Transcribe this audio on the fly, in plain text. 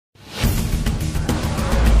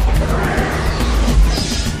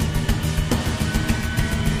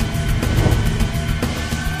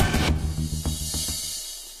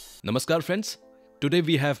Namaskar friends, today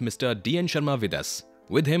we have Mr. D.N. Sharma with us.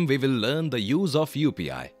 With him we will learn the use of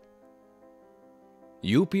UPI.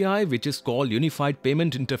 UPI, which is called Unified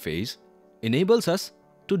Payment Interface, enables us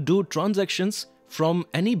to do transactions from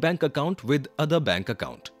any bank account with other bank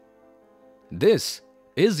account. This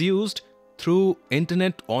is used through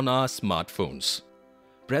internet on our smartphones.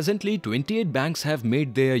 Presently, 28 banks have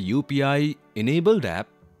made their UPI enabled app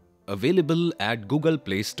available at Google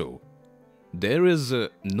Play Store. There is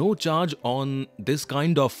no charge on this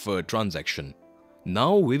kind of transaction.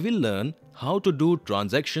 Now we will learn how to do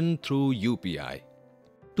transaction through UPI.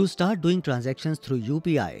 To start doing transactions through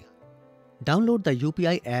UPI, download the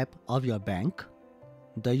UPI app of your bank.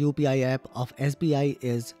 The UPI app of SBI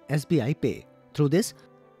is SBI Pay. Through this,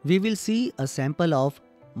 we will see a sample of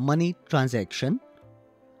money transaction.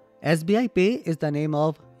 SBI Pay is the name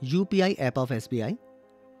of UPI app of SBI.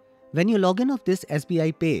 When you log in of this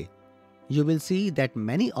SBI Pay, you will see that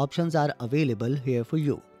many options are available here for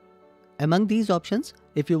you. Among these options,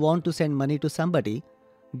 if you want to send money to somebody,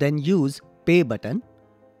 then use Pay button.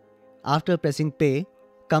 After pressing Pay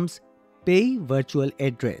comes Pay Virtual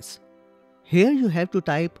Address. Here you have to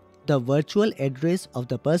type the virtual address of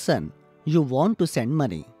the person you want to send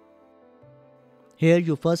money. Here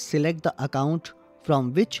you first select the account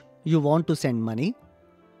from which you want to send money.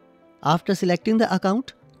 After selecting the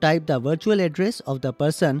account, type the virtual address of the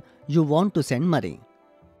person you want to send money.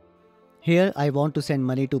 Here I want to send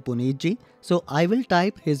money to Puneet ji, so I will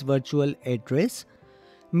type his virtual address.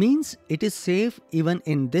 Means it is safe even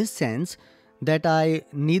in this sense that I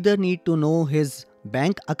neither need to know his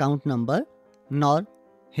bank account number nor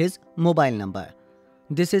his mobile number.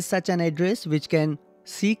 This is such an address which can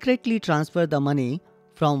secretly transfer the money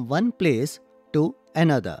from one place to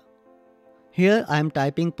another. Here I am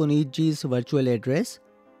typing Puneet ji's virtual address.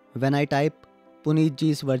 When I type Puneet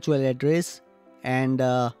ji's virtual address and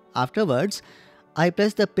afterwards I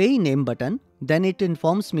press the Pay Name button, then it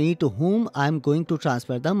informs me to whom I am going to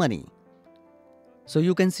transfer the money. So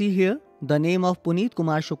you can see here the name of Puneet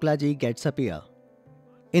Kumar Shukla ji gets appear.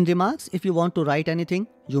 In remarks, if you want to write anything,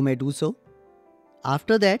 you may do so.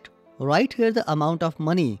 After that, write here the amount of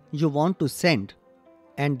money you want to send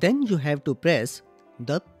and then you have to press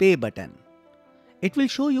the Pay button. It will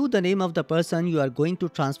show you the name of the person you are going to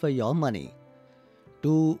transfer your money.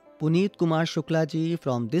 To Puneet Kumar Shukla ji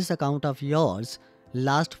from this account of yours,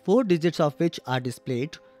 last 4 digits of which are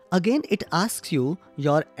displayed. Again, it asks you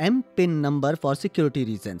your MPIN number for security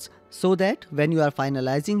reasons, so that when you are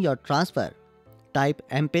finalizing your transfer, type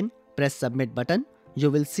MPIN, press Submit button.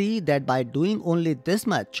 You will see that by doing only this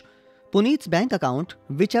much, Puneet's bank account,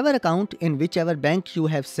 whichever account in whichever bank you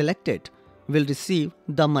have selected, will receive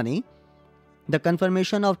the money. The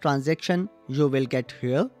confirmation of transaction you will get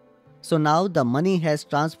here. So now the money has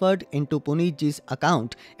transferred into Puneet ji's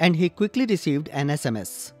account and he quickly received an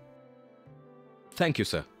SMS. Thank you,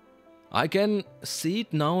 sir. I can see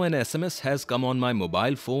it now. An SMS has come on my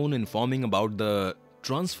mobile phone informing about the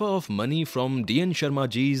transfer of money from D.N. Sharma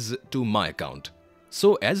ji's to my account.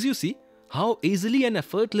 So as you see how easily and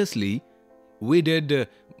effortlessly we did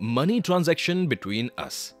money transaction between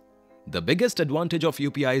us. The biggest advantage of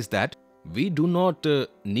UPI is that we do not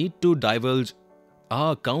need to divulge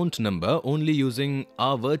our account number. Only using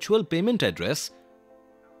our virtual payment address,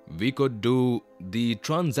 we could do the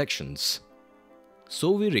transactions.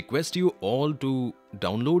 So we request you all to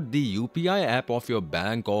download the UPI app of your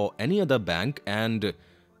bank or any other bank and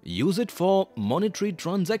use it for monetary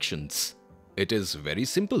transactions. It is very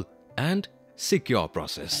simple and secure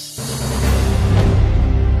process.